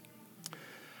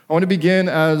I want to begin,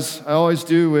 as I always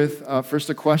do, with first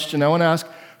a question. I want to ask,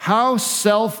 how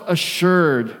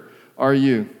self-assured are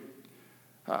you?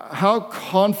 How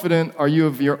confident are you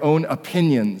of your own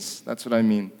opinions? That's what I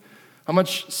mean. How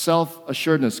much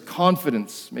self-assuredness,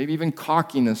 confidence, maybe even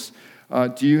cockiness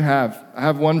do you have? I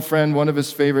have one friend, one of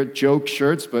his favorite joke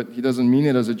shirts, but he doesn't mean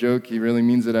it as a joke. He really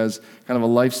means it as kind of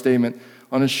a life statement.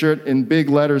 On his shirt, in big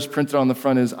letters printed on the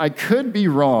front is, "I could be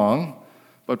wrong,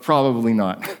 but probably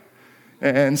not."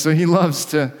 And so he loves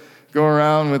to go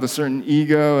around with a certain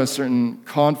ego, a certain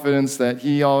confidence that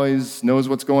he always knows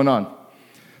what's going on.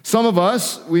 Some of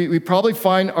us, we probably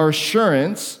find our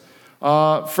assurance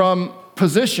from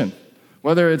position,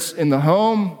 whether it's in the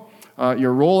home,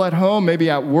 your role at home, maybe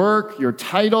at work, your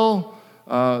title,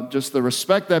 just the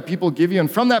respect that people give you. And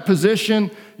from that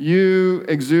position, you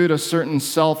exude a certain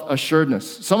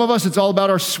self-assuredness. Some of us, it's all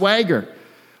about our swagger.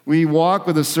 We walk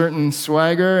with a certain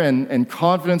swagger and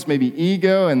confidence, maybe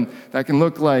ego, and that can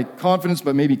look like confidence,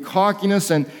 but maybe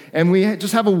cockiness. And we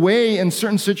just have a way in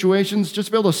certain situations just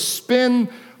to be able to spin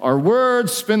our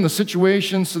words, spin the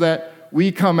situation so that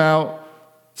we come out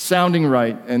sounding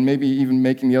right and maybe even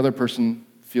making the other person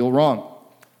feel wrong.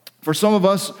 For some of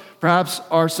us, perhaps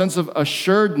our sense of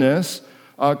assuredness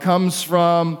comes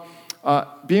from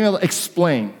being able to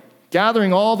explain,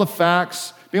 gathering all the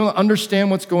facts, being able to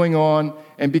understand what's going on,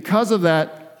 and because of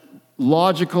that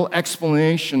logical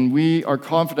explanation, we are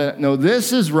confident, no,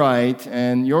 this is right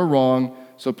and you're wrong,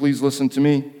 so please listen to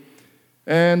me.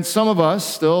 And some of us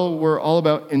still, we're all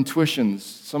about intuitions.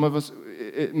 Some of us,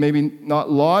 maybe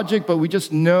not logic, but we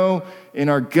just know in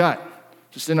our gut,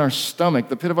 just in our stomach,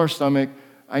 the pit of our stomach,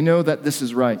 I know that this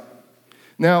is right.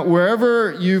 Now,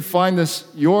 wherever you find this,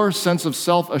 your sense of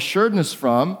self-assuredness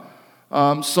from,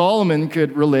 Solomon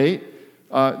could relate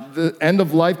the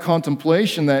end-of-life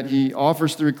contemplation that he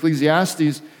offers through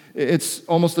Ecclesiastes. It's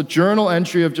almost a journal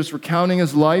entry of just recounting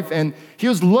his life, and he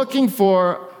was looking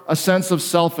for a sense of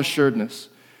self-assuredness.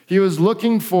 He was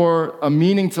looking for a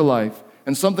meaning to life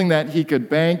and something that he could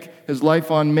bank his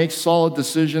life on, make solid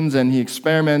decisions, and he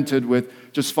experimented with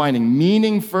just finding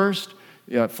meaning first,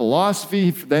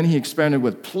 philosophy, then he experimented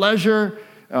with pleasure,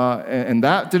 and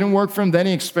that didn't work for him. Then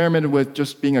he experimented with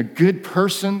just being a good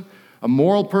person, a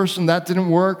moral person. That didn't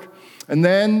work. And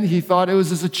then he thought it was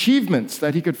his achievements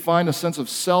that he could find a sense of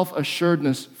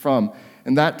self-assuredness from,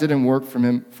 and that didn't work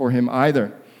for him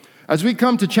either. As we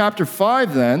come to chapter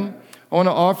 5 then, I want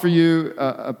to offer you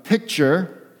a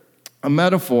picture, a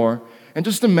metaphor, and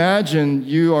just imagine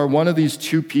you are one of these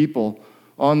two people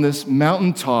on this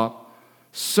mountaintop,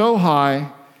 so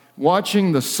high,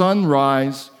 watching the sun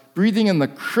rise, breathing in the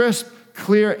crisp,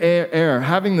 clear air,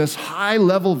 having this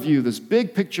high-level view, this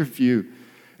big picture view.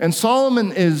 And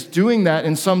Solomon is doing that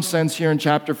in some sense here in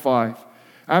chapter 5.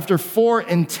 After 4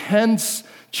 intense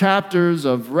chapters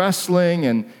of wrestling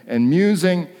and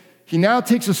musing, he now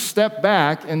takes a step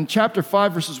back, and chapter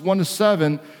 5, verses 1 to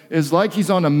 7, is like he's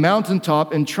on a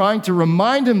mountaintop and trying to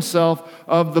remind himself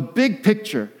of the big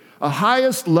picture, a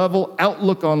highest level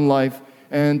outlook on life,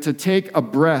 and to take a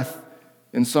breath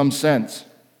in some sense.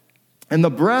 And the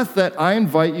breath that I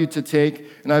invite you to take,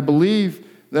 and I believe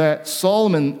that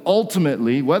Solomon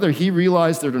ultimately, whether he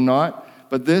realized it or not,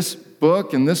 but this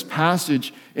book and this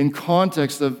passage in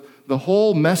context of the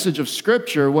whole message of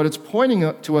Scripture, what it's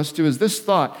pointing to us to is this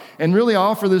thought, and really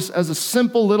offer this as a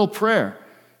simple little prayer.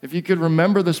 If you could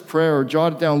remember this prayer or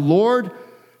jot it down, Lord,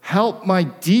 help my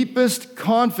deepest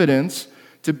confidence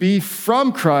to be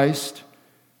from Christ,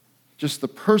 just the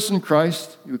person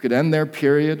Christ. You could end there,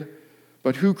 period.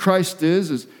 But who Christ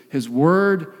is his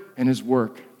word and his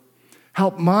work.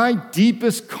 Help my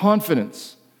deepest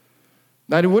confidence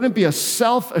that it wouldn't be a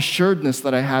self-assuredness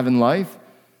that I have in life,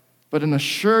 but an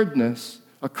assuredness,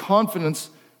 a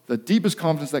confidence, the deepest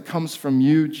confidence that comes from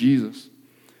you, Jesus.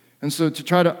 And so to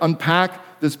try to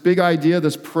unpack this big idea,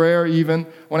 this prayer even,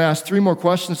 I want to ask 3 more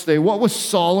questions today. What was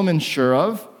Solomon sure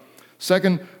of?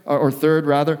 Third,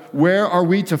 where are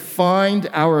we to find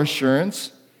our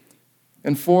assurance?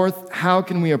 And fourth, how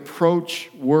can we approach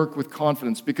work with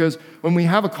confidence? Because when we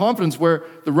have a confidence where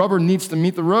the rubber needs to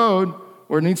meet the road,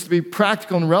 where it needs to be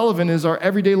practical and relevant, is our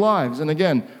everyday lives. And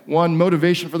again, one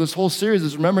motivation for this whole series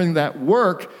is remembering that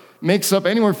work makes up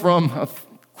anywhere from a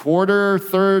quarter,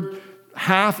 third,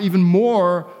 half, even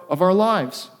more of our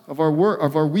lives, of our work,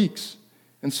 of our weeks.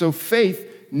 And so faith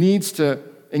needs to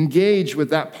engage with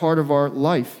that part of our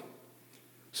life.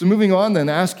 So moving on then,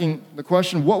 asking the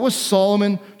question, what was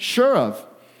Solomon sure of?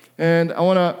 And I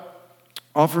want to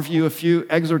offer you a few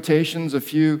exhortations, a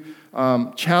few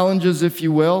challenges, if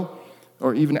you will,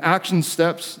 or even action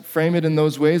steps, frame it in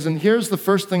those ways. And here's the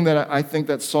first thing that I think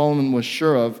that Solomon was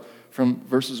sure of from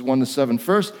verses 1 to 7.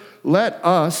 First, let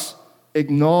us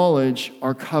acknowledge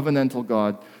our covenantal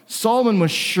God. Solomon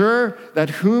was sure that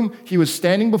whom he was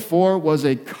standing before was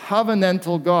a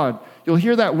covenantal God. You'll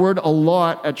hear that word a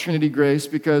lot at Trinity Grace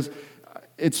because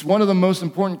it's one of the most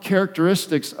important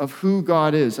characteristics of who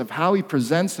God is, of how he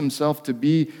presents himself to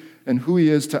be and who he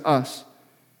is to us.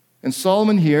 And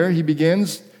Solomon here, he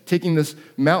begins taking this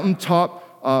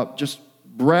mountaintop just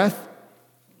breath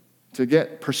to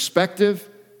get perspective.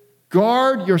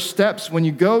 Guard your steps when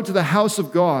you go to the house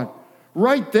of God.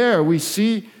 Right there we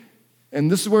see, and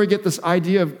this is where we get this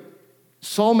idea of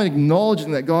Solomon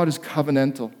acknowledging that God is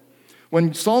covenantal.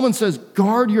 When Solomon says,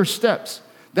 guard your steps,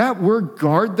 that word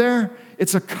guard there,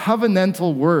 it's a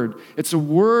covenantal word. It's a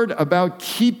word about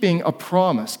keeping a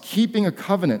promise, keeping a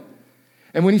covenant.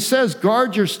 And when he says,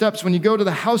 guard your steps when you go to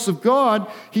the house of God,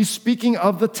 he's speaking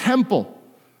of the temple,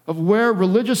 of where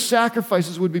religious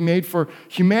sacrifices would be made for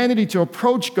humanity to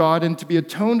approach God and to be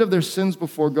atoned of their sins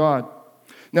before God.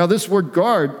 Now, this word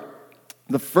guard,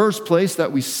 the first place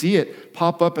that we see it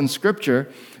pop up in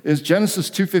Scripture is Genesis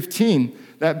 2:15,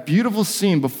 that beautiful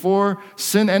scene before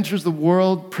sin enters the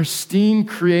world, pristine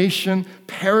creation,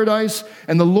 paradise,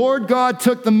 and the Lord God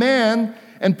took the man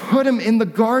and put him in the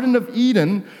Garden of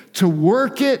Eden to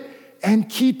work it and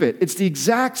keep it. It's the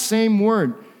exact same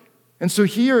word. And so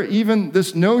here, even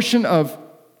this notion of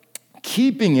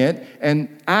keeping it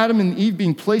and Adam and Eve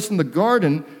being placed in the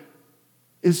garden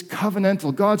is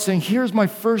covenantal. God saying, here's my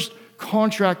first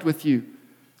contract with you.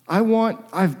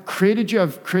 I've created you.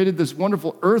 I've created this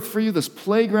wonderful earth for you, this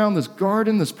playground, this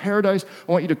garden, this paradise.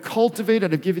 I want you to cultivate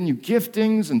it. I've given you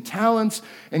giftings and talents,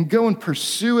 and go and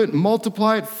pursue it,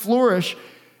 multiply it, flourish.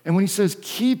 And when he says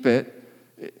keep it,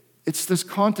 it's this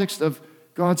context of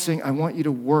God saying, I want you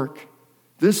to work.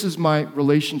 This is my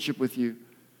relationship with you.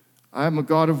 I'm a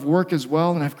God of work as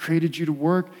well, and I've created you to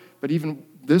work. But even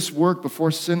this work,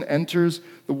 before sin enters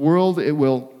the world, it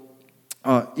will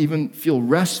even feel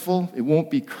restful. It won't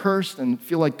be cursed and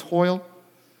feel like toil.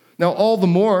 Now, all the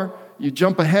more, you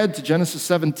jump ahead to Genesis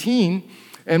 17,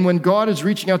 and when God is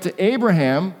reaching out to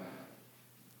Abraham,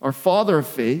 our father of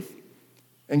faith,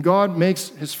 and God makes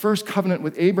his first covenant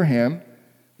with Abraham,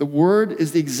 the word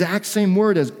is the exact same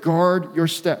word as guard your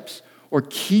steps or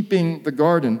keeping the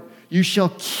garden. You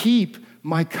shall keep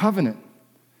my covenant.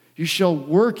 You shall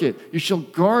work it. You shall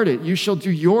guard it. You shall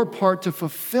do your part to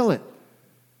fulfill it.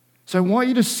 So I want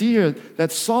you to see here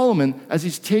that Solomon, as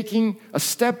he's taking a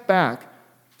step back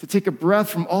to take a breath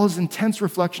from all his intense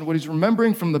reflection, what he's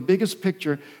remembering from the biggest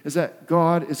picture is that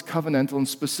God is covenantal, and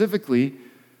specifically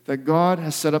that God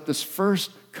has set up this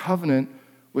first covenant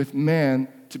with man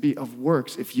to be of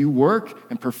works. If you work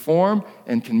and perform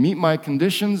and can meet my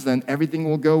conditions, then everything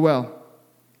will go well.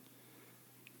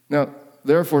 Now,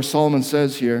 therefore, Solomon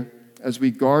says here, as we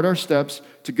guard our steps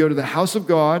to go to the house of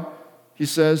God, he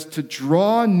says, to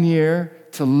draw near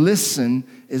to listen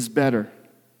is better.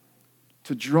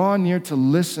 To draw near to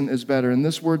listen is better. And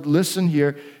this word listen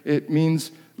here, it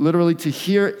means literally to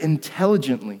hear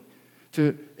intelligently,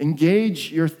 to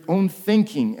engage your own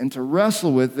thinking and to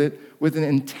wrestle with it with an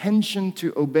intention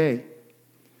to obey.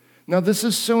 Now, this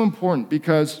is so important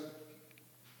because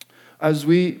as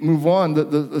we move on,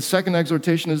 the second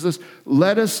exhortation is this: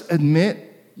 let us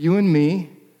admit, you and me,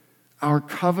 our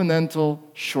covenantal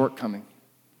shortcoming.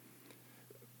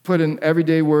 Put in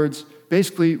everyday words,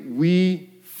 basically,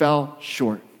 we fell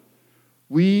short.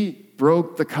 We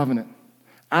broke the covenant.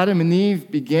 Adam and Eve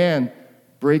began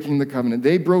breaking the covenant.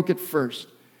 They broke it first.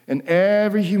 And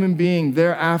every human being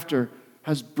thereafter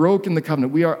has broken the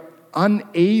covenant. We are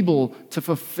unable to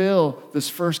fulfill this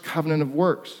first covenant of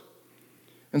works.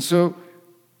 And so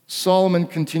Solomon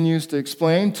continues to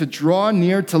explain, to draw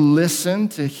near, to listen,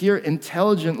 to hear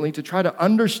intelligently, to try to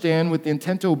understand with the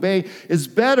intent to obey is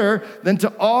better than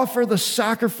to offer the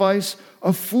sacrifice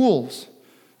of fools.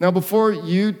 Now, before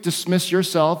you dismiss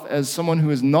yourself as someone who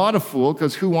is not a fool,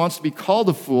 because who wants to be called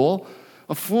a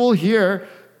fool here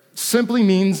simply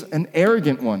means an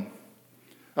arrogant one,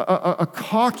 a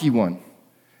cocky one.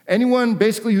 Anyone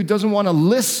basically who doesn't want to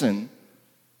listen,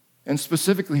 and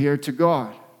specifically here to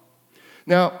God.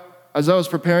 Now, as I was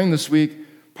preparing this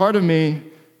week, part of me,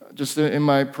 just in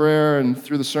my prayer and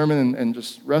through the sermon and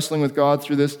just wrestling with God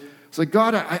through this, it's like,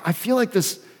 God, I feel like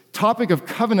this topic of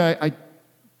covenant, I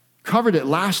covered it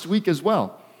last week as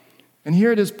well. And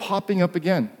here it is popping up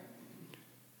again.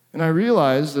 And I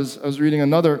realized as I was reading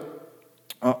another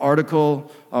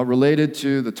article related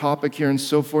to the topic here and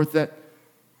so forth, that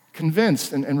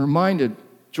convinced and reminded,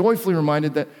 joyfully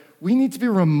reminded, that we need to be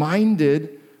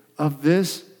reminded of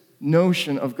this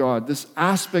notion of God, this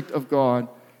aspect of God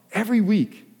every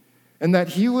week, and that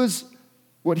he was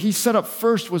what he set up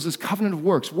first was this covenant of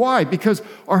works. Why? Because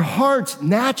our hearts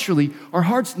naturally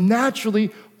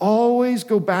always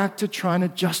go back to trying to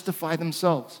justify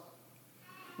themselves.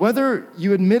 Whether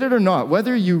you admit it or not,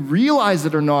 whether you realize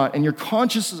it or not, and you're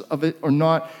conscious of it or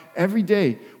not, every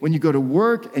day when you go to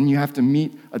work and you have to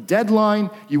meet a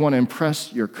deadline, you want to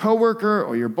impress your coworker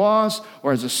or your boss,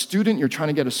 or as a student, you're trying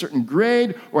to get a certain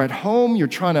grade, or at home, you're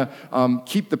trying to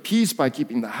keep the peace by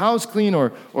keeping the house clean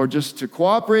or just to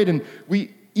cooperate. And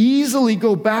we easily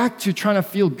go back to trying to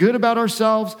feel good about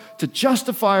ourselves, to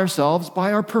justify ourselves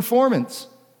by our performance.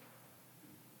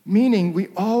 Meaning we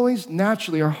always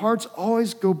naturally, our hearts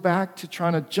always go back to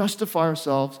trying to justify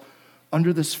ourselves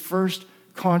under this first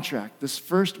contract, this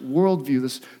first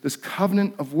worldview, this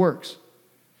covenant of works.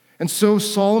 And so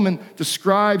Solomon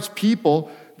describes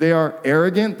people, they are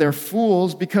arrogant, they're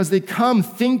fools, because they come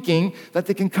thinking that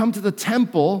they can come to the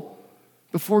temple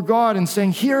before God and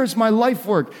saying, here's my life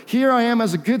work. Here I am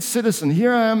as a good citizen.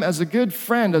 Here I am as a good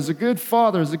friend, as a good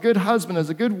father, as a good husband, as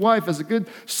a good wife, as a good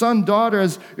son, daughter,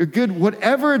 as a good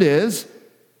whatever it is.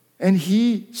 And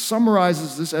he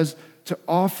summarizes this as to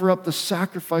offer up the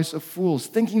sacrifice of fools,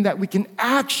 thinking that we can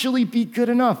actually be good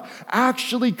enough,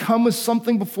 actually come with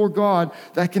something before God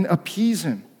that can appease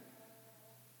him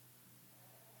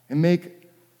and make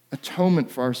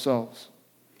atonement for ourselves.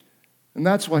 And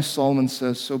that's why Solomon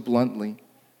says so bluntly,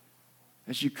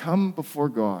 as you come before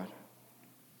God,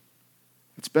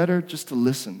 it's better just to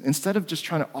listen. Instead of just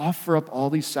trying to offer up all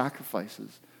these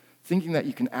sacrifices, thinking that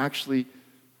you can actually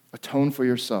atone for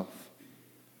yourself,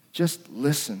 just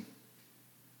listen.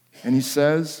 And he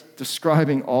says,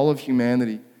 describing all of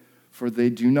humanity, for they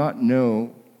do not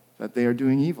know that they are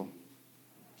doing evil.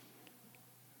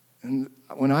 And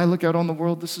when I look out on the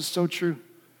world, this is so true.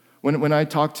 When I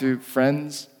talk to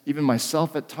friends, even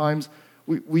myself at times,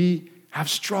 we have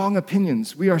strong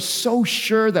opinions. We are so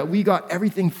sure that we got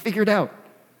everything figured out.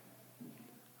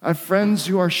 I have friends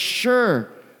who are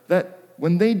sure that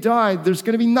when they die, there's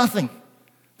going to be nothing.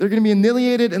 They're going to be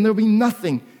annihilated and there'll be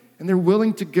nothing. And they're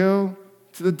willing to go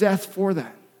to the death for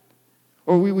that.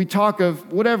 Or we talk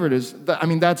of whatever it is. I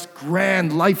mean, that's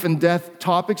grand life and death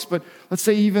topics, but let's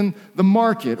say even the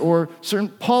market or certain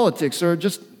politics or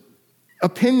just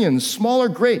opinions, small or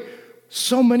great.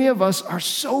 So many of us are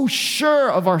so sure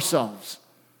of ourselves.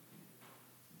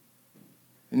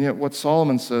 And yet what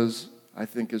Solomon says, I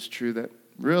think, is true, that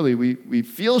really we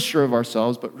feel sure of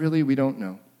ourselves, but really we don't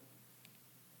know.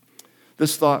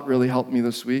 This thought really helped me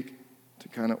this week to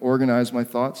kind of organize my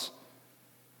thoughts.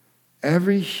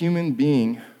 Every human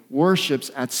being worships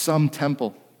at some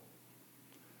temple.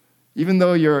 Even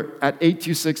though you're at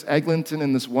 826 Eglinton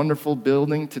in this wonderful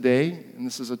building today, and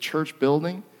this is a church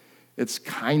building, it's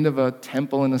kind of a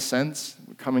temple in a sense.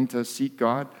 We're coming to seek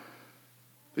God.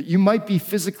 But you might be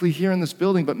physically here in this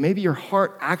building, but maybe your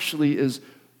heart actually is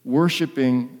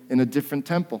worshiping in a different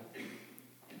temple.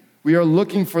 We are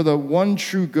looking for the one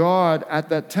true God at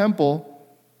that temple.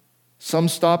 Some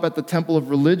stop at the temple of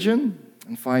religion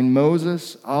and find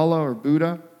Moses, Allah, or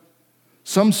Buddha.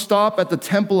 Some stop at the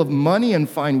temple of money and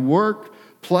find work,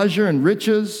 pleasure, and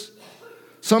riches.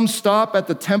 Some stop at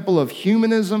the temple of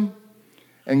humanism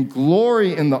and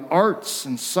glory in the arts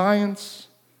and science.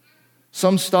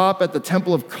 Some stop at the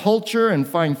temple of culture and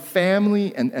find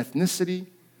family and ethnicity.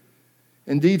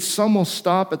 Indeed, some will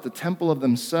stop at the temple of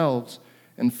themselves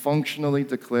and functionally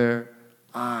declare,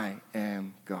 I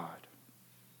am God.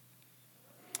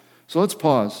 So let's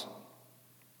pause.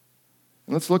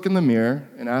 And let's look in the mirror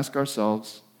and ask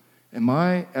ourselves, am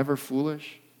I ever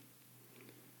foolish?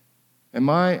 Am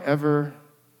I ever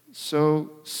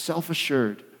so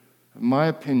self-assured of my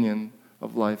opinion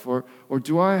of life? Or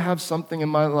do I have something in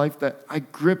my life that I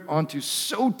grip onto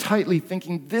so tightly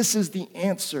thinking this is the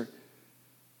answer,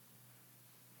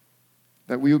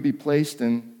 that we would be placed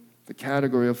in the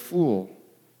category of fool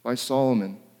by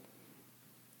Solomon?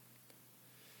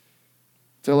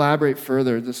 To elaborate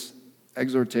further, this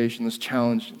exhortation, this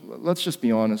challenge, let's just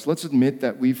be honest. Let's admit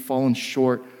that we've fallen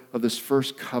short of this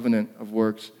first covenant of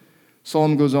works.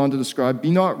 Solomon goes on to describe,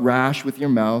 be not rash with your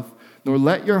mouth, nor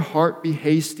let your heart be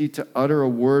hasty to utter a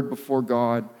word before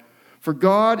God. For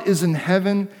God is in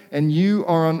heaven, and you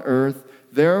are on earth.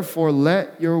 Therefore,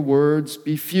 let your words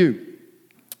be few.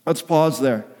 Let's pause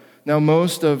there. Now,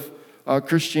 most of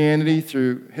Christianity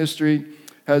through history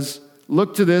has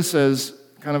looked to this as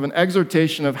kind of an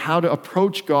exhortation of how to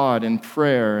approach God in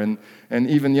prayer. And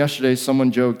even yesterday,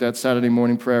 someone joked at Saturday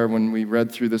morning prayer when we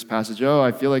read through this passage,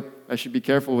 I feel like I should be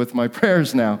careful with my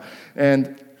prayers now.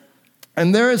 And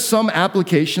there is some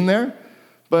application there,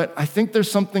 but I think there's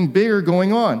something bigger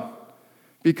going on.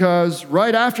 Because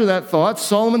right after that thought,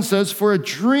 Solomon says, for a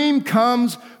dream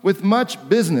comes with much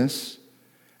business,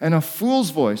 and a fool's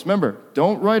voice. Remember,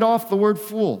 don't write off the word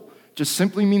fool. It just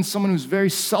simply means someone who's very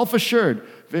self-assured,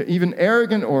 even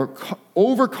arrogant or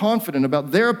overconfident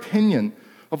about their opinion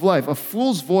of life. A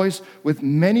fool's voice with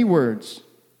many words.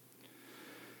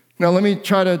 Now, let me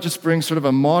try to just bring sort of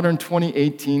a modern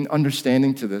 2018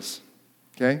 understanding to this,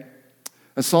 okay?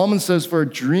 As Solomon says, for a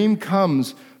dream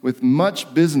comes with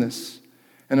much business,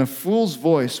 and a fool's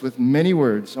voice with many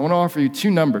words. I want to offer you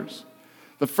two numbers.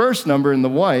 The first number in the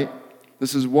white,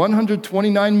 this is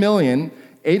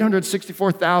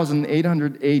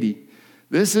 129,864,880.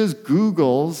 This is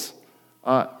Google's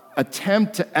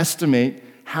attempt to estimate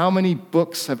how many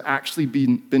books have actually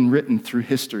been written through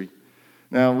history.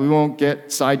 Now, we won't get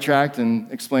sidetracked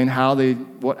and explain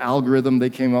what algorithm they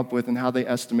came up with and how they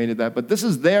estimated that, but this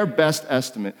is their best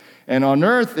estimate. And on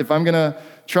Earth, if I'm going to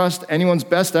trust anyone's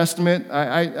best estimate,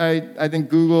 I think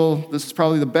Google, this is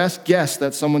probably the best guess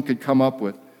that someone could come up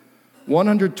with.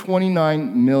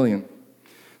 129 million.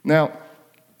 Now,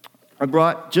 I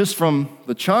brought just from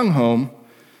the Chung home,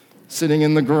 sitting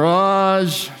in the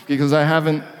garage, because I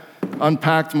haven't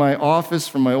unpacked my office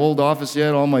from my old office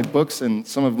yet, all my books and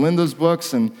some of Linda's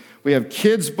books, and we have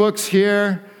kids' books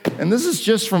here, and this is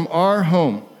just from our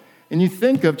home. And you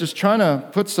think of just trying to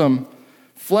put some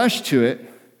flesh to it.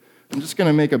 I'm just going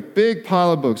to make a big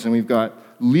pile of books, and we've got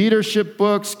leadership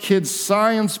books, kids'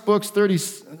 science books,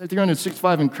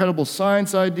 365 incredible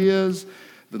science ideas,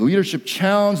 the leadership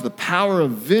challenge, the power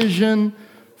of vision,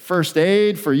 first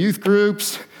aid for youth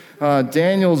groups,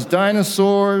 Daniel's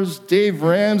Dinosaurs, Dave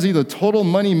Ramsey, the Total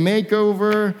Money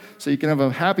Makeover, so you can have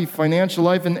a happy financial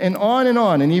life, and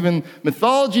on, and even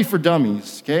Mythology for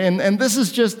Dummies, okay? And this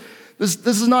is just, this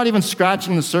is not even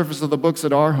scratching the surface of the books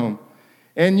at our home.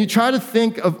 And you try to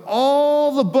think of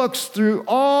all the books through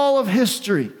all of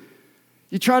history.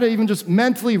 You try to even just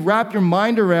mentally wrap your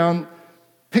mind around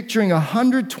picturing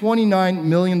 129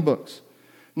 million books.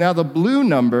 Now, the blue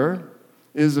number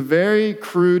is a very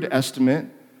crude estimate,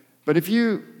 but if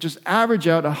you just average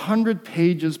out 100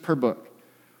 pages per book,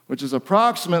 which is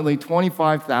approximately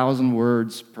 25,000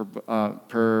 words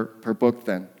per book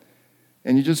then,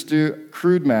 and you just do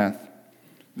crude math,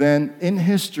 then in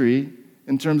history,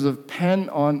 in terms of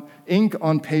ink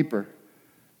on paper,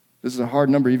 this is a hard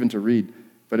number even to read,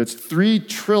 but it's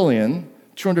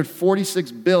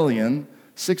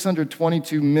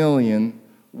 3,246,622,000,000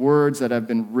 words that have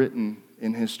been written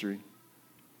in history.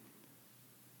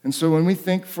 And so when we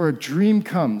think for a dream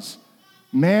comes,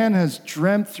 man has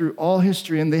dreamt through all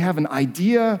history, and they have an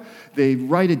idea, they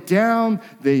write it down,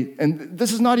 and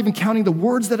this is not even counting the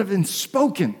words that have been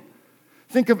spoken.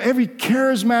 Think of every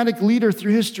charismatic leader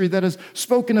through history that has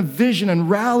spoken a vision and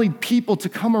rallied people to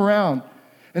come around,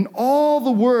 and all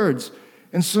the words.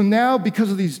 And so now,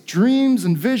 because of these dreams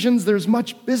and visions, there's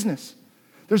much business.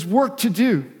 There's work to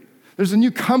do. There's a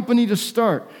new company to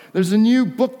start. There's a new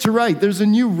book to write. There's a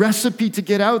new recipe to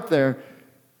get out there.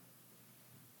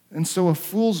 And so a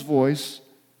fool's voice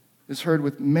is heard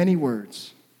with many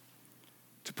words.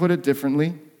 To put it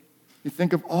differently, you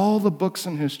think of all the books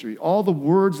in history, all the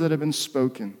words that have been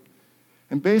spoken.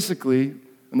 And basically,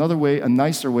 another way, a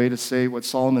nicer way to say what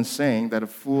Solomon's saying, that a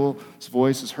fool's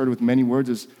voice is heard with many words,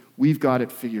 is we've got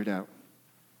it figured out.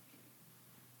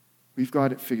 We've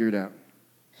got it figured out.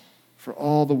 For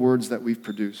all the words that we've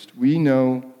produced, we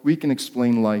know we can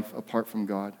explain life apart from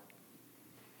God.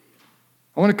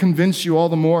 I want to convince you all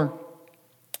the more.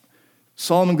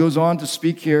 Solomon goes on to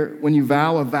speak here, when you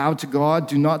vow a vow to God,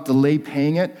 do not delay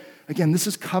paying it. Again, this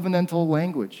is covenantal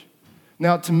language.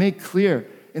 Now, to make clear,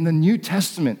 in the New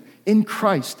Testament, in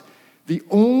Christ, the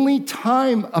only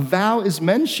time a vow is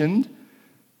mentioned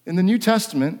in the New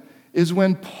Testament is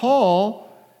when Paul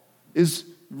is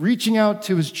reaching out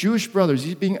to his Jewish brothers.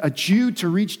 He's being a Jew to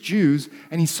reach Jews,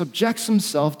 and he subjects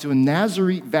himself to a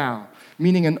Nazarite vow,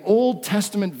 meaning an Old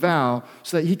Testament vow,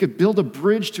 so that he could build a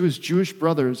bridge to his Jewish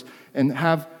brothers and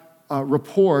have a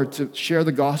rapport to share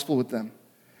the gospel with them.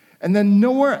 And then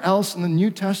nowhere else in the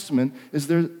New Testament is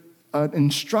there an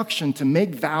instruction to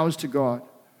make vows to God.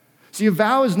 See, a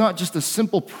vow is not just a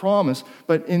simple promise,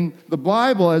 but in the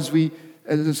Bible, as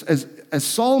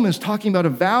Solomon is talking about a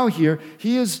vow here,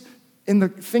 he is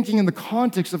thinking in the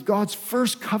context of God's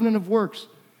first covenant of works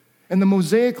and the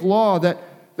Mosaic law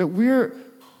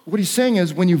what he's saying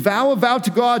is, when you vow a vow to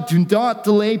God, do not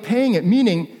delay paying it,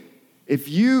 meaning if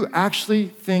you actually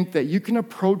think that you can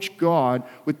approach God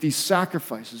with these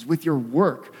sacrifices, with your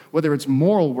work, whether it's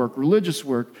moral work, religious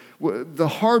work, the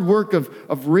hard work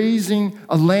of raising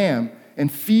a lamb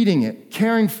and feeding it,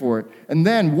 caring for it, and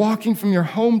then walking from your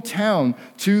hometown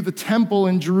to the temple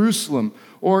in Jerusalem,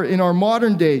 or in our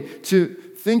modern day, to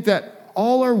think that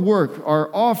all our work,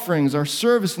 our offerings, our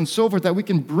service, and so forth, that we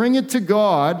can bring it to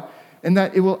God and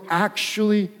that it will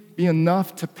actually be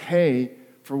enough to pay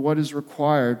for what is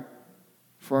required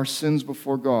for our sins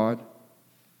before God.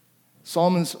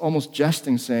 Solomon's almost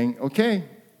jesting, saying, okay,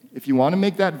 if you want to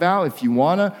make that vow, if you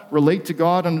want to relate to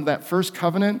God under that first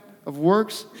covenant of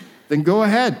works, then go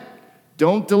ahead.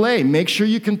 Don't delay. Make sure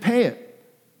you can pay it.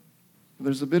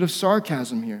 There's a bit of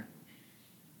sarcasm here.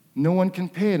 No one can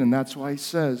pay it, and that's why he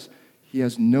says he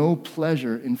has no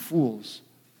pleasure in fools.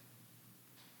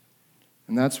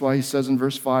 And that's why he says in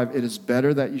verse 5, it is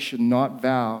better that you should not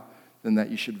vow than that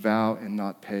you should vow and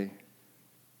not pay.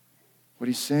 What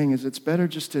he's saying is it's better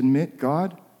just to admit,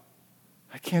 God,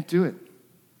 I can't do it.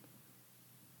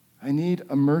 I need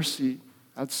a mercy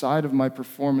outside of my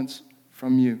performance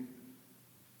from you.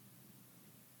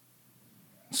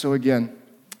 So again,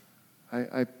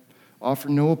 I offer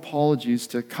no apologies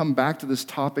to come back to this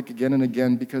topic again and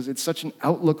again because it's such an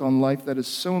outlook on life that is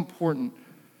so important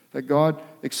that God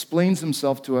explains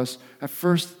himself to us at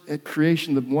first at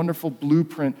creation, the wonderful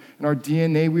blueprint in our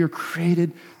DNA. We are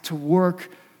created to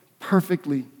work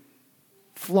perfectly,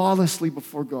 flawlessly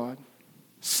before God,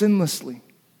 sinlessly.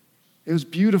 It was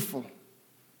beautiful.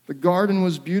 The garden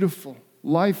was beautiful.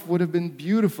 Life would have been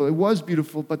beautiful. It was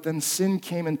beautiful, but then sin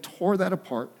came and tore that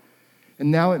apart.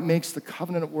 And now it makes the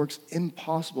covenant of works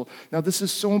impossible. Now, this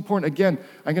is so important. Again,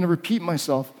 I'm going to repeat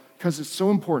myself because it's so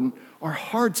important. Our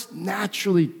hearts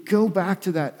naturally go back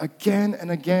to that again and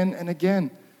again and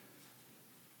again.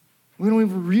 We don't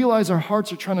even realize our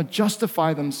hearts are trying to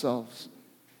justify themselves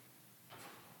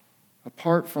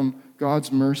apart from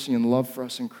God's mercy and love for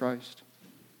us in Christ.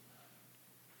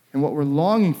 And what we're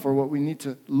longing for, what we need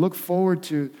to look forward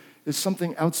to, is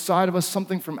something outside of us,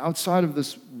 something from outside of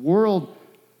this world,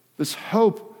 this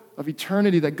hope of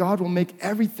eternity, that God will make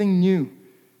everything new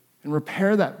and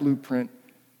repair that blueprint.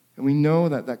 And we know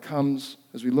that that comes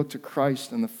as we look to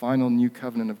Christ and the final new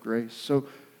covenant of grace. So,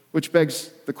 which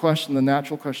begs the question, the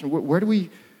natural question, where do we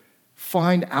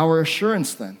find our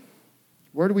assurance then?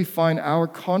 Where do we find our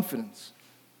confidence?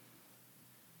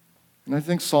 And I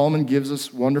think Solomon gives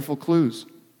us wonderful clues.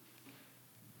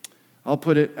 I'll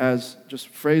put it as, just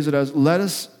phrase it as, let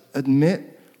us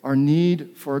admit our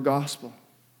need for a gospel.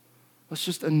 Let's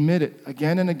just admit it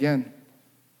again and again.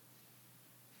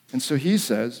 And so he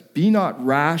says, be not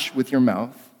rash with your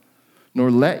mouth, nor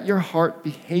let your heart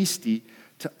be hasty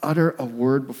to utter a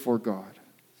word before God.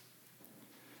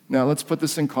 Now let's put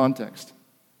this in context.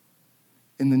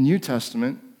 In the New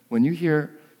Testament, when you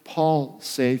hear Paul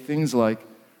say things like,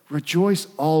 rejoice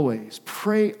always,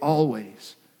 pray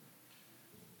always,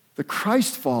 the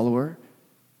Christ follower,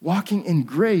 walking in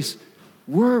grace,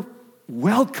 we're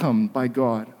welcomed by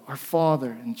God, our Father,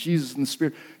 and Jesus and the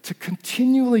Spirit, to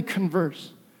continually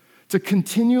converse, to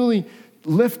continually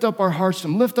lift up our hearts to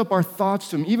Him, lift up our thoughts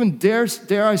to Him, even dare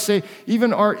I say,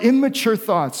 even our immature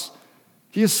thoughts.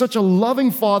 He is such a loving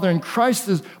Father, and Christ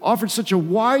has offered such a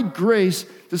wide grace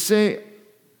to say,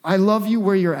 I love you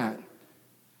where you're at.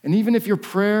 And even if your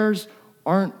prayers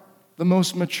aren't the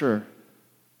most mature,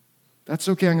 that's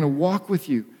okay. I'm going to walk with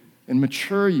you and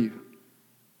mature you.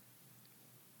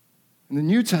 And the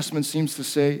New Testament seems to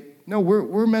say, no,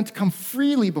 we're meant to come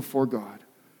freely before God.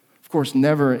 Of course,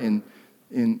 never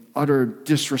in utter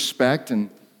disrespect and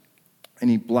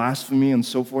any blasphemy and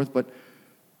so forth,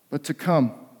 but to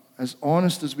come as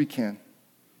honest as we can.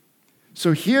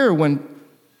 So here, when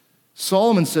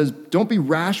Solomon says, don't be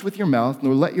rash with your mouth,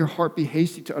 nor let your heart be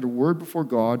hasty to utter word before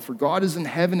God, for God is in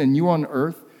heaven and you on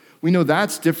earth. We know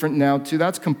that's different now too.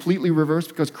 That's completely reversed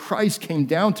because Christ came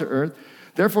down to earth.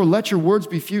 Therefore, let your words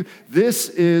be few. This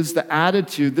is the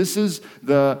attitude, this is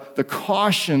the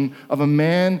caution of a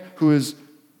man who is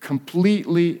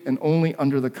completely and only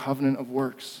under the covenant of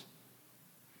works.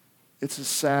 It's a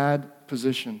sad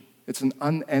position. It's an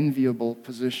unenviable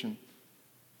position.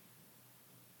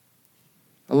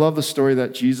 I love the story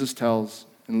that Jesus tells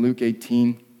in Luke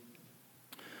 18.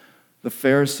 The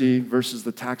Pharisee versus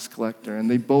the tax collector, and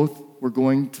they both were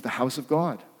going to the house of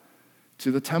God,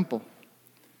 to the temple.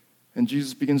 And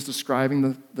Jesus begins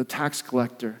describing the tax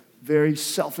collector, very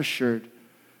self-assured,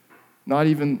 not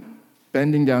even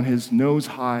bending down his nose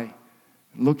high,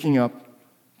 looking up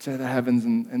to the heavens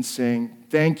and saying,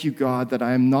 thank you, God, that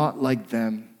I am not like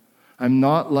them. I'm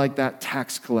not like that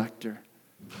tax collector.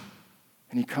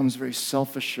 And he comes very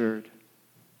self-assured,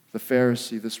 the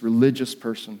Pharisee, this religious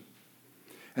person.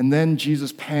 And then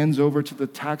Jesus pans over to the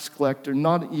tax collector,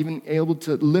 not even able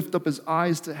to lift up his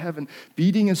eyes to heaven,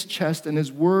 beating his chest and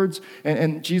his words.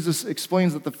 And Jesus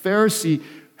explains that the Pharisee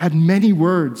had many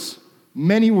words,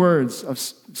 many words of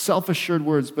self-assured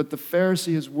words, but the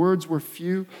Pharisee, his words were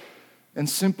few and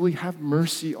simply, have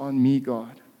mercy on me,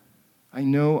 God. I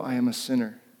know I am a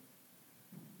sinner.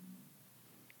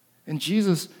 And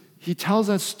Jesus, he tells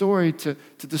that story to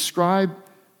describe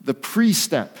the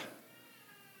pre-step.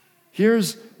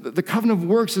 Here's the covenant of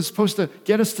works is supposed to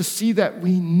get us to see that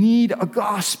we need a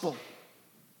gospel.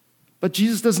 But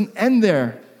Jesus doesn't end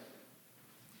there.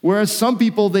 Whereas some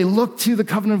people, they look to the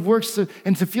covenant of works to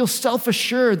feel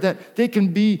self-assured that they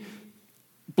can be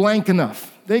blank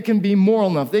enough. They can be moral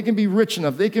enough. They can be rich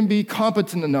enough. They can be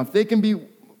competent enough. They can be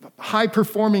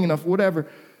high-performing enough, whatever.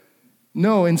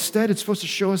 No, instead, it's supposed to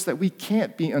show us that we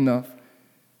can't be enough.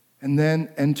 And then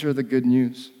enter the good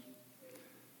news.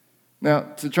 Now,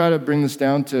 to try to bring this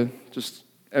down to just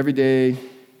everyday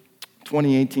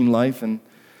 2018 life, and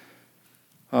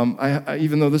I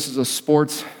even though this is a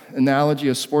sports analogy,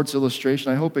 a sports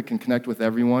illustration, I hope it can connect with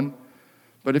everyone.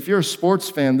 But if you're a sports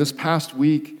fan, this past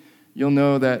week, you'll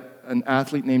know that an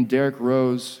athlete named Derrick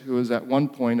Rose, who was at one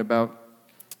point about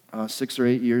 6 or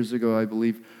 8 years ago, I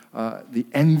believe, the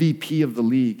MVP of the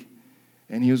league.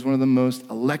 And he was one of the most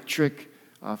electric,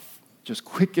 just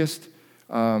quickest,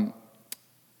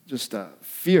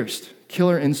 fierce,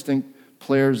 killer instinct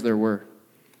players there were.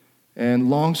 And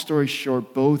long story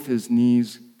short, both his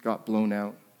knees got blown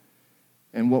out.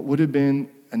 And what would have been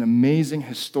an amazing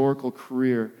historical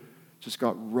career just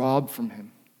got robbed from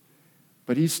him.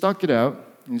 But he stuck it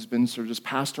out. He's been sort of just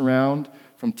passed around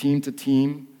from team to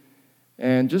team.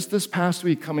 And just this past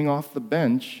week, coming off the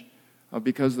bench,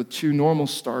 because the two normal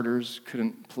starters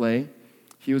couldn't play,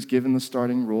 he was given the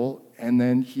starting role, and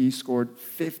then he scored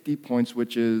 50 points,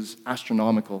 which is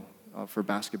astronomical for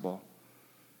basketball.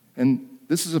 And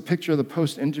this is a picture of the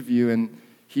post-interview, and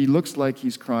he looks like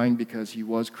he's crying because he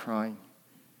was crying.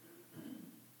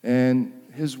 And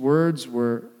his words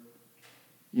were,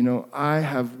 I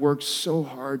have worked so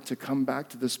hard to come back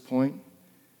to this point,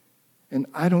 and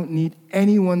I don't need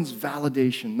anyone's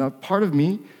validation. Now, part of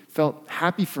me felt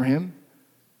happy for him,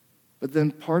 but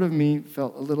then part of me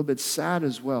felt a little bit sad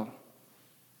as well,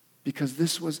 because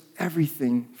this was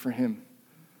everything for him.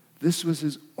 This was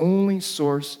his only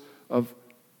source of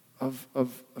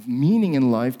meaning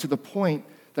in life, to the point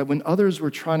that when others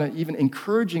were trying to even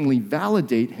encouragingly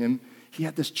validate him, he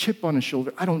had this chip on his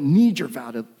shoulder. I don't need your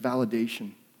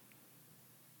validation.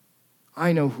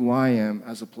 I know who I am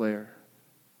as a player.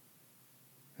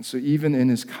 And so even in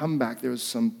his comeback, there was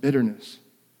some bitterness.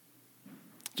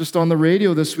 Just on the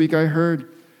radio this week, I heard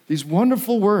these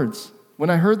wonderful words. When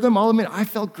I heard them, I'll admit, I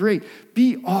felt great.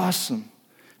 Be awesome.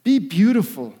 Be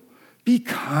beautiful. Be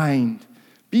kind.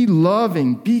 Be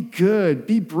loving. Be good.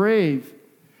 Be brave.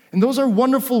 And those are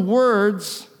wonderful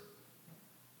words,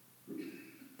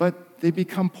 but they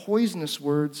become poisonous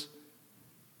words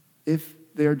if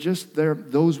they're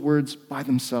those words by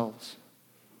themselves.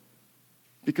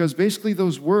 Because basically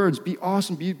those words, be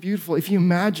awesome, be beautiful, if you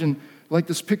imagine, like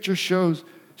this picture shows,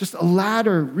 just a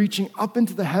ladder reaching up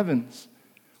into the heavens.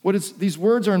 These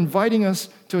words are inviting us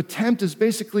to attempt is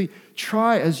basically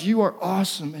try, as you are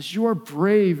awesome, as you are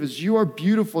brave, as you are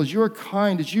beautiful, as you are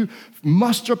kind, as you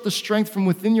muster up the strength from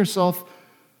within yourself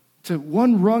to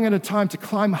one rung at a time, to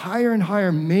climb higher and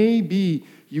higher, maybe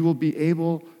you will be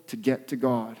able to get to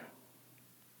God.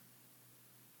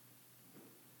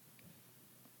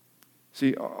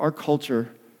 See, our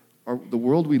culture, the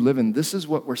world we live in, this is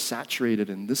what we're saturated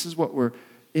in. This is what we're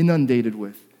inundated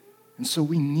with. And so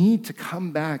we need to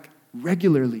come back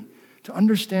regularly to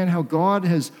understand how God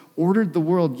has ordered the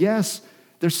world. Yes,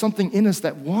 there's something in us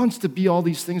that wants to be all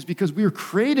these things because we were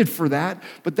created for that,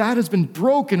 but that has been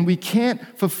broken. We can't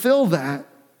fulfill that.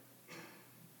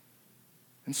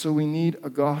 And so we need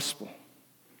a gospel.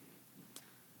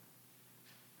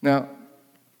 Now,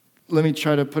 let me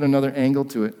try to put another angle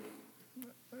to it.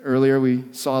 Earlier we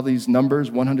saw these numbers,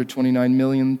 129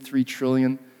 million, 3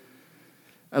 trillion.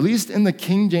 At least in the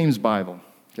King James Bible,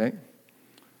 okay,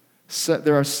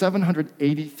 there are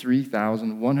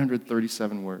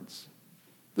 783,137 words.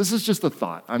 This is just a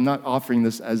thought. I'm not offering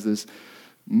this as this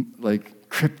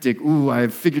cryptic,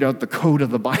 I've figured out the code of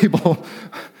the Bible.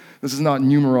 This is not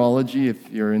numerology if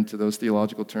you're into those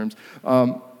theological terms.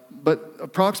 But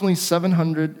approximately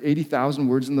 780,000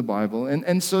 words in the Bible.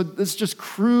 And so this is just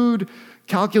crude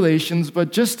calculations,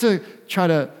 but just to try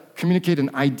to communicate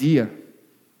an idea.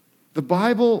 The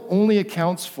Bible only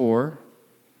accounts for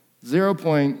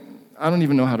I don't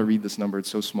even know how to read this number, it's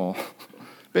so small.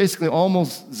 Basically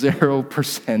almost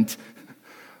 0%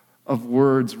 of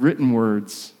words, written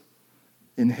words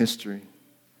in history.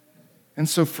 And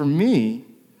so for me,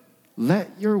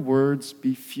 let your words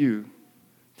be few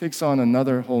takes on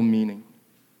another whole meaning.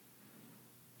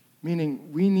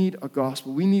 Meaning we need a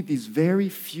gospel. We need these very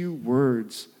few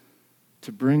words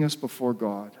to bring us before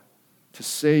God, to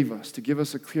save us, to give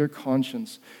us a clear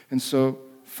conscience. And so,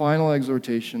 final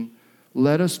exhortation,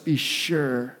 let us be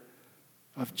sure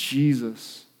of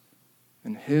Jesus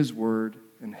and his word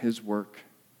and his work.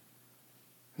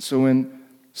 And so when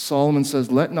Solomon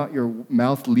says, let not your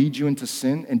mouth lead you into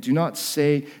sin, and do not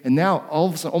say, and now all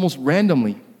of a sudden, almost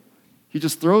randomly, he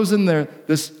just throws in there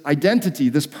this identity,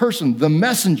 this person, the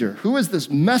messenger. Who is this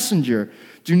messenger?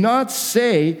 Do not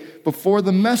say before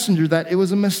the messenger that it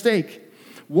was a mistake.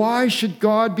 Why should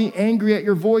God be angry at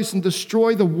your voice and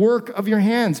destroy the work of your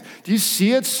hands? Do you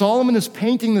see it? Solomon is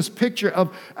painting this picture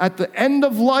of at the end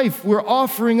of life, we're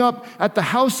offering up at the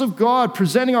house of God,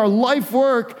 presenting our life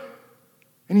work.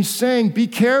 And he's saying, be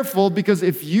careful, because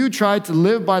if you try to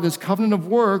live by this covenant of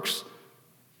works,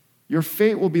 your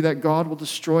fate will be that God will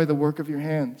destroy the work of your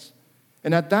hands.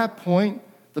 And at that point,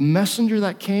 the messenger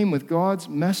that came with God's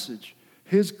message,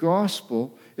 his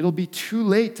gospel, it'll be too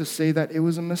late to say that it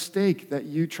was a mistake that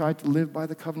you tried to live by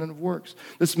the covenant of works.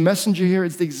 This messenger here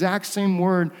is the exact same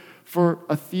word for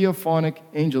a theophanic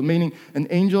angel, meaning an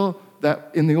angel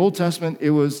that in the Old Testament,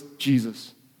 it was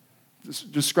Jesus. It's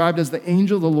described as the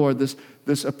angel of the Lord,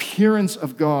 this appearance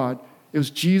of God. It was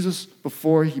Jesus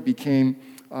before he came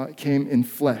in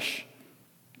flesh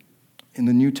in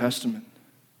the New Testament.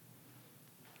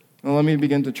 Now let me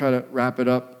begin to try to wrap it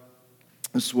up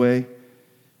this way.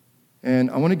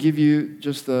 And I want to give you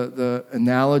just the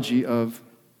analogy of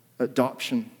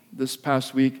adoption. This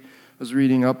past week, I was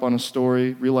reading up on a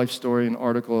story, real-life story, an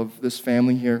article of this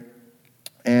family here.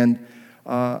 And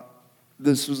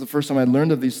this was the first time I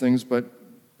learned of these things, but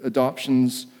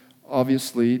adoptions,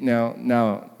 obviously,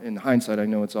 now in hindsight, I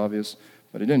know it's obvious,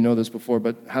 but I didn't know this before,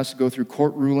 but has to go through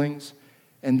court rulings,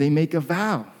 and they make a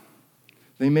vow.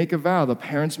 They make a vow. The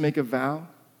parents make a vow,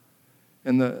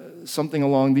 and something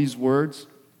along these words.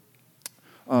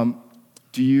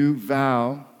 Do you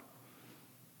vow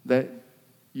that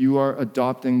you are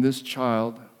adopting this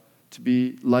child to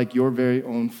be like your very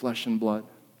own flesh and blood?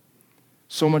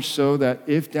 So much so that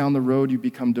if down the road you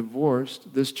become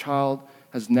divorced, this child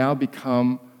has now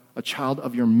become a child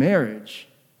of your marriage,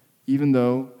 even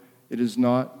though it is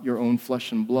not your own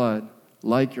flesh and blood,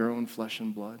 like your own flesh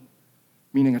and blood,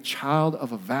 meaning a child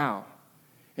of a vow.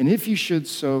 And if you should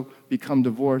so become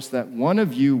divorced, that one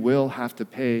of you will have to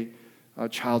pay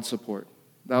child support.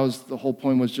 That was the whole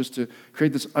point, was just to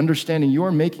create this understanding. You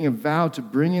are making a vow to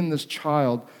bring in this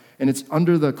child, and it's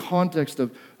under the context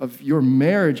of your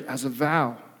marriage as a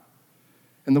vow.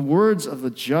 And the words of the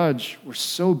judge were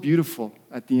so beautiful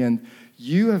at the end.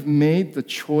 You have made the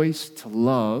choice to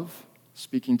love,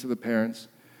 speaking to the parents.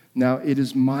 Now it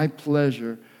is my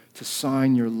pleasure to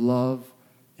sign your love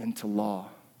into law.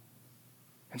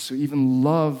 And so even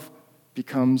love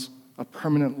becomes a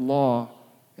permanent law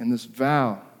in this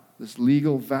vow, this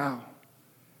legal vow.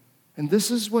 And this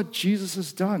is what Jesus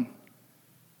has done.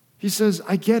 He says,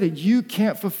 I get it. You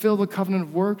can't fulfill the covenant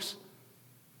of works.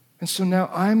 And so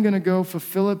now I'm going to go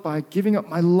fulfill it by giving up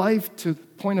my life to the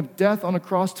point of death on a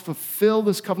cross to fulfill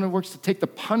this covenant of works, to take the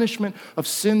punishment of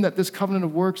sin that this covenant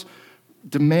of works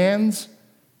demands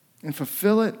and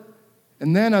fulfill it.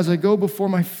 And then as I go before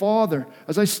my Father,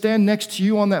 as I stand next to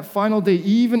you on that final day,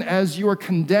 even as you are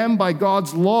condemned by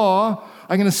God's law,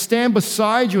 I'm going to stand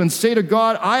beside you and say to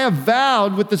God, I have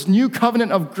vowed with this new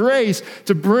covenant of grace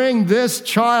to bring this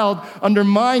child under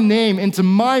my name into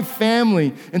my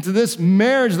family, into this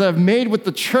marriage that I've made with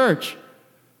the church.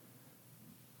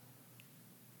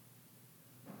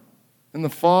 And the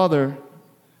Father,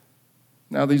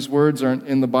 now these words aren't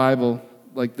in the Bible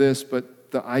like this, but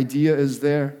the idea is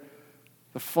there.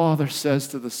 The Father says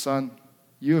to the Son,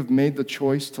 you have made the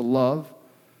choice to love.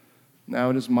 Now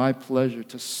it is my pleasure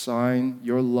to sign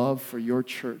your love for your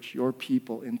church, your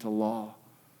people, into law.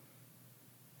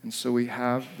 And so we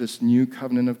have this new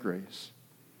covenant of grace.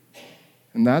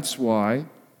 And that's why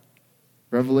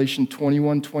Revelation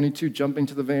 21:22, jumping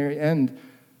to the very end,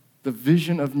 the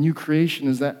vision of new creation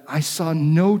is that I saw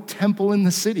no temple in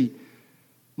the city.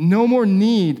 No more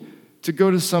need to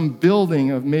go to some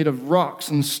building made of rocks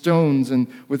and stones and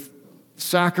with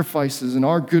sacrifices and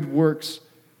our good works.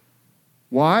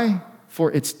 Why?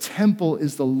 For its temple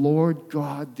is the Lord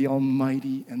God, the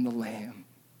Almighty, and the Lamb.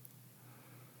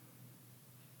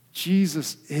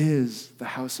 Jesus is the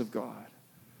house of God.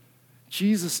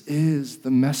 Jesus is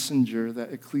the messenger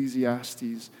that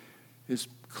Ecclesiastes is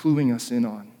cluing us in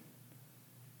on.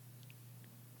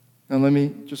 Now let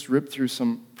me just rip through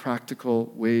some practical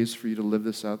ways for you to live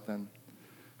this out then.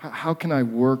 How can I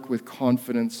work with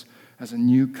confidence as a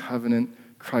new covenant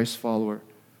Christ follower?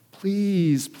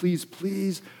 Please, please,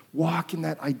 please Walk in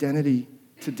that identity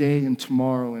today and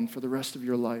tomorrow and for the rest of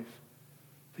your life.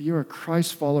 That you're a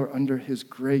Christ follower under his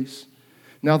grace.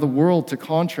 Now the world, to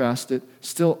contrast it,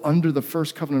 still under the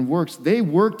first covenant works, they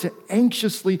work to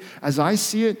anxiously, as I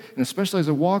see it, and especially as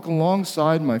I walk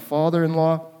alongside my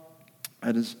father-in-law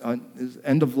at his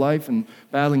end of life and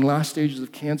battling last stages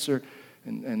of cancer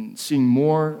and seeing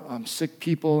more sick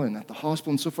people and at the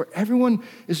hospital and so forth, everyone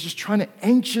is just trying to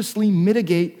anxiously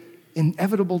mitigate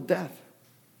inevitable death.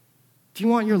 Do you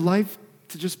want your life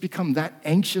to just become that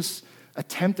anxious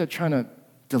attempt at trying to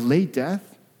delay death?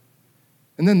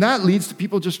 And then that leads to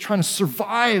people just trying to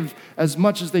survive as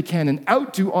much as they can and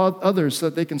outdo others so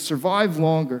that they can survive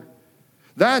longer.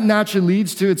 That naturally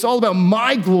leads to, it's all about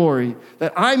my glory,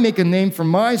 that I make a name for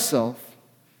myself.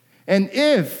 And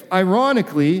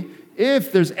ironically,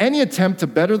 if there's any attempt to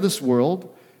better this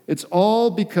world, it's all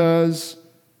because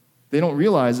they don't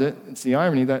realize it. It's the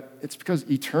irony that it's because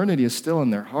eternity is still in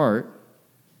their heart.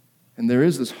 And there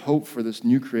is this hope for this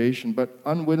new creation, but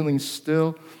unwittingly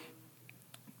still,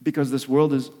 because this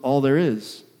world is all there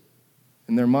is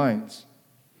in their minds.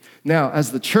 Now,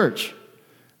 as the church,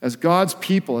 as God's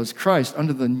people, as Christ,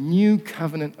 under the new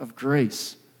covenant of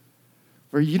grace,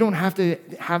 where you don't have to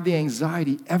have the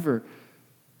anxiety ever,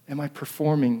 am I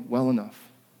performing well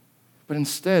enough? But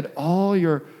instead, all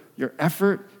your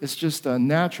effort is just a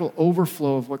natural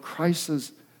overflow of what Christ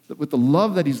says, with the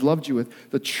love that he's loved you with.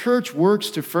 The church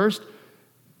works to first,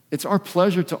 it's our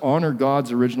pleasure to honor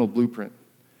God's original blueprint.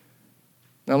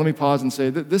 Now let me pause and say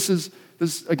that this is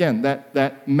again,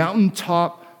 that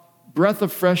mountaintop breath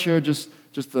of fresh air, just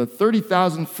the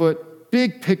 30,000-foot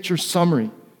big picture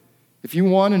summary. If you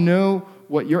want to know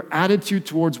what your attitude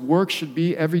towards work should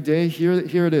be every day, here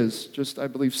it is. Just, I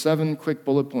believe, 7 quick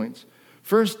bullet points.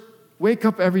 First, wake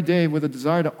up every day with a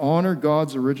desire to honor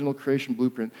God's original creation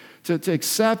blueprint, to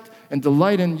accept and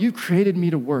delight in, you created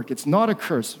me to work. It's not a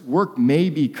curse. Work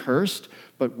may be cursed,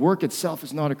 but work itself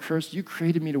is not a curse. You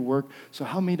created me to work, so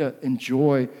help me to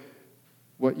enjoy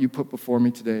what you put before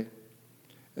me today.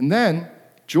 And then,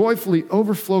 joyfully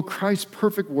overflow Christ's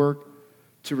perfect work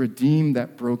to redeem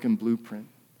that broken blueprint.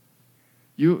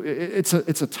 It's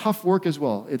a tough work as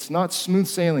well. It's not smooth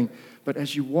sailing, but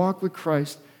as you walk with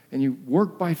Christ and you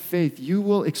work by faith, you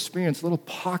will experience little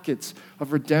pockets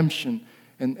of redemption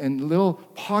and little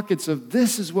pockets of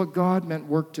this is what God meant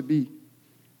work to be.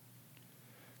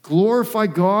 Glorify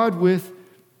God with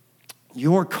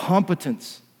your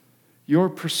competence, your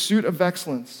pursuit of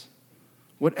excellence,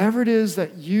 whatever it is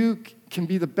that you can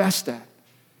be the best at.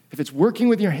 If it's working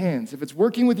with your hands, if it's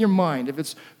working with your mind, if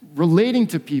it's relating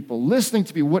to people, listening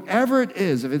to people, whatever it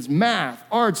is, if it's math,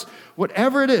 arts,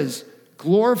 whatever it is,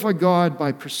 glorify God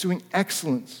by pursuing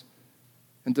excellence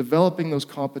and developing those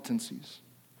competencies.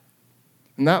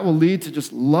 And that will lead to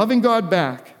just loving God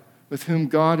back with whom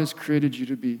God has created you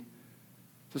to be.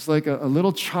 Just like a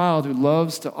little child who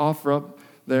loves to offer up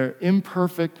their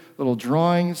imperfect little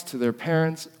drawings to their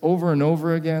parents over and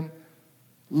over again.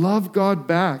 Love God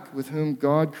back with whom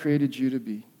God created you to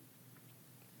be.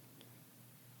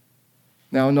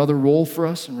 Now, another role for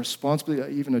us and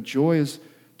responsibility, even a joy, is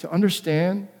to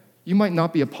understand you might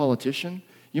not be a politician.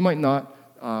 You might not,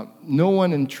 no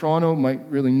one in Toronto might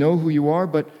really know who you are,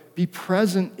 but be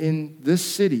present in this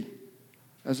city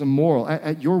as a moral,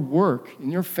 at your work,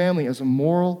 in your family, as a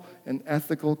moral and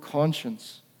ethical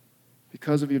conscience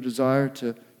because of your desire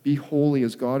to be holy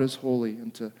as God is holy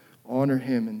and to honor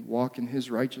him and walk in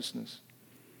his righteousness.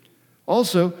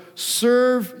 Also,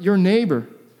 serve your neighbor.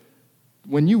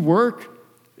 When you work,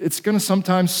 it's going to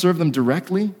sometimes serve them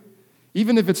directly,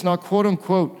 even if it's not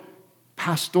quote-unquote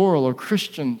pastoral or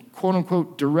Christian,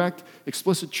 quote-unquote direct,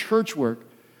 explicit church work.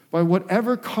 By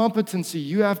whatever competency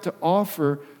you have to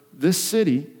offer this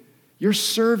city, you're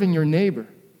serving your neighbor.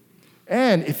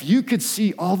 And if you could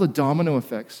see all the domino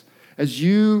effects as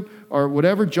you, or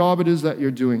whatever job it is that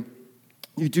you're doing,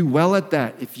 you do well at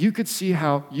that. If you could see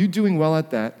how you doing well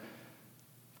at that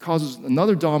causes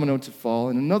another domino to fall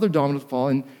and another domino to fall,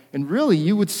 and really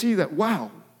you would see that,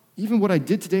 wow, even what I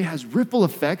did today has ripple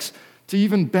effects to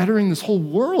even bettering this whole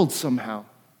world somehow.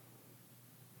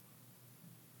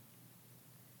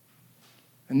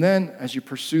 And then as you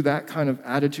pursue that kind of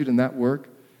attitude and that work,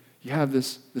 you have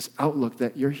this outlook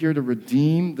that you're here to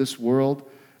redeem this world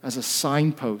as a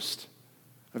signpost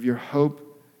of your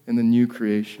hope in the new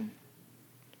creation.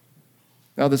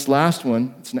 Now, this last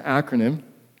one, it's an acronym,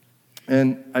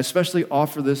 and I especially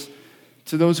offer this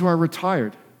to those who are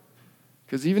retired.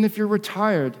 Because even if you're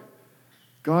retired,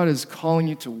 God is calling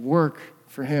you to work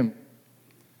for him.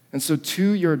 And so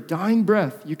to your dying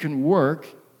breath, you can work,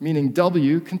 meaning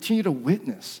W, continue to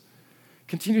witness.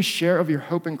 Continue to share of your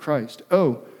hope in Christ.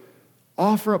 O,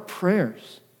 offer up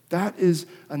prayers. That is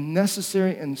a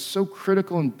necessary and so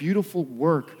critical and beautiful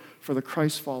work for the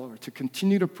Christ follower, to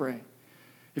continue to pray.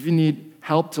 If you need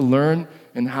help to learn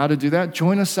and how to do that,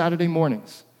 join us Saturday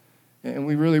mornings. And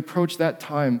we really approach that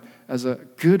time as a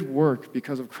good work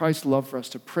because of Christ's love for us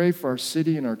to pray for our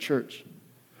city and our church.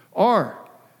 Or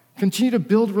continue to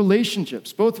build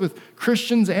relationships, both with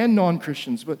Christians and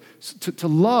non-Christians, but to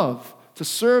love, to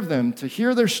serve them, to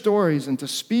hear their stories, and to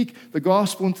speak the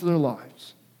gospel into their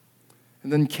lives.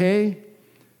 And then K,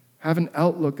 have an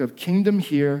outlook of kingdom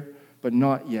here, but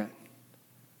not yet.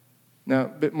 Now, a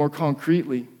bit more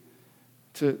concretely,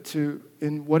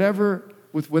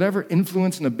 with whatever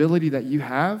influence and ability that you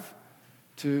have,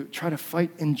 to try to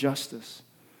fight injustice,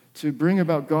 to bring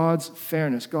about God's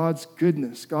fairness, God's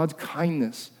goodness, God's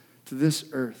kindness to this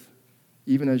earth,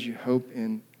 even as you hope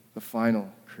in the final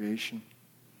creation.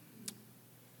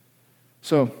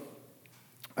 So,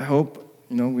 I hope,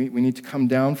 we need to come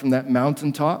down from that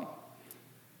mountaintop.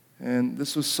 And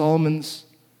this was Solomon's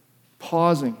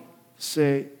pausing to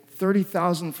say,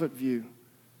 30,000-foot view.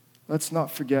 Let's not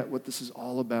forget what this is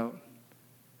all about.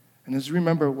 And as we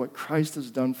remember what Christ has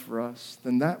done for us,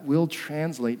 then that will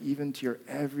translate even to your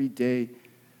everyday,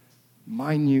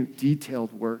 minute,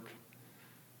 detailed work.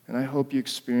 And I hope you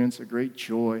experience a great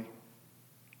joy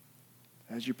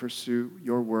as you pursue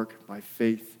your work by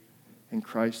faith in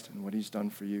Christ and what he's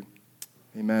done for you.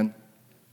 Amen.